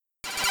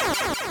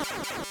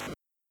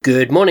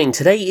Good morning,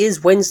 today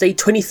is Wednesday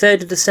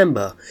 23rd of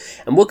December,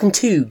 and welcome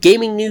to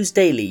Gaming News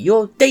Daily,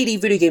 your daily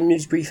video game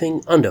news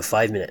briefing under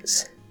 5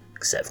 minutes,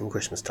 except from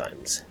Christmas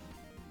times.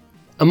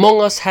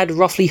 Among Us had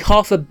roughly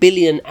 500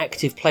 million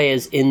active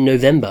players in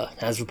November,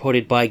 as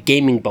reported by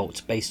Gaming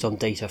Bolt based on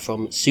data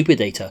from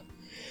SuperData.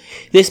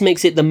 This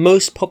makes it the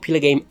most popular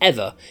game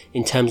ever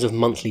in terms of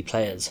monthly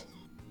players.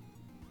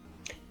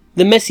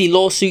 The messy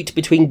lawsuit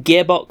between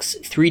Gearbox,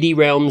 3D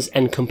Realms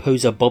and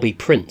composer Bobby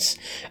Prince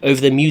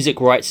over the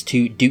music rights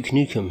to Duke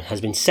Nukem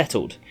has been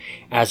settled,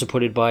 as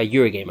reported by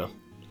Eurogamer.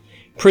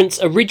 Prince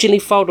originally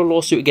filed a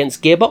lawsuit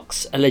against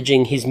Gearbox,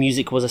 alleging his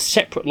music was a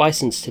separate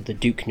license to the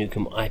Duke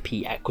Nukem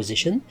IP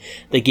acquisition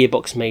that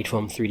Gearbox made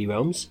from 3D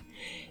Realms.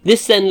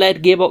 This then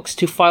led Gearbox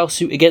to file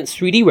suit against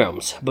 3D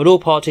Realms, but all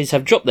parties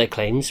have dropped their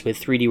claims, with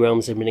 3D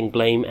Realms admitting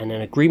blame and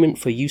an agreement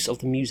for use of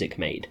the music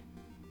made.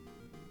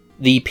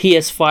 The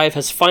PS5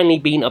 has finally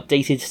been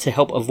updated to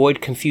help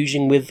avoid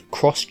confusion with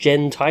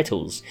cross-gen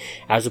titles,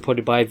 as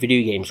reported by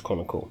Video Games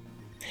Chronicle.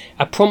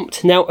 A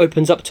prompt now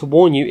opens up to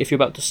warn you if you're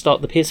about to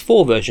start the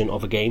PS4 version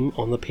of a game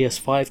on the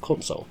PS5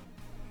 console.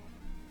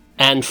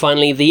 And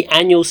finally, the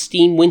annual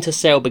Steam Winter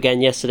Sale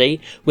began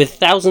yesterday, with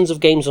thousands of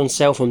games on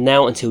sale from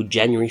now until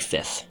January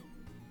 5th.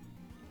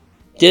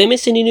 Did I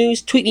miss any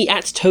news? Tweet me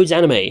at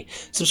ToadsAnime.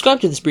 Subscribe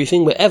to this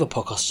briefing wherever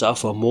podcasts are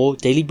for more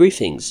daily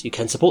briefings. You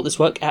can support this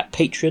work at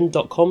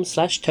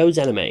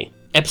patreon.com/ToadsAnime.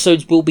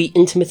 Episodes will be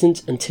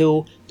intermittent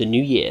until the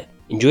new year.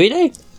 Enjoy your day!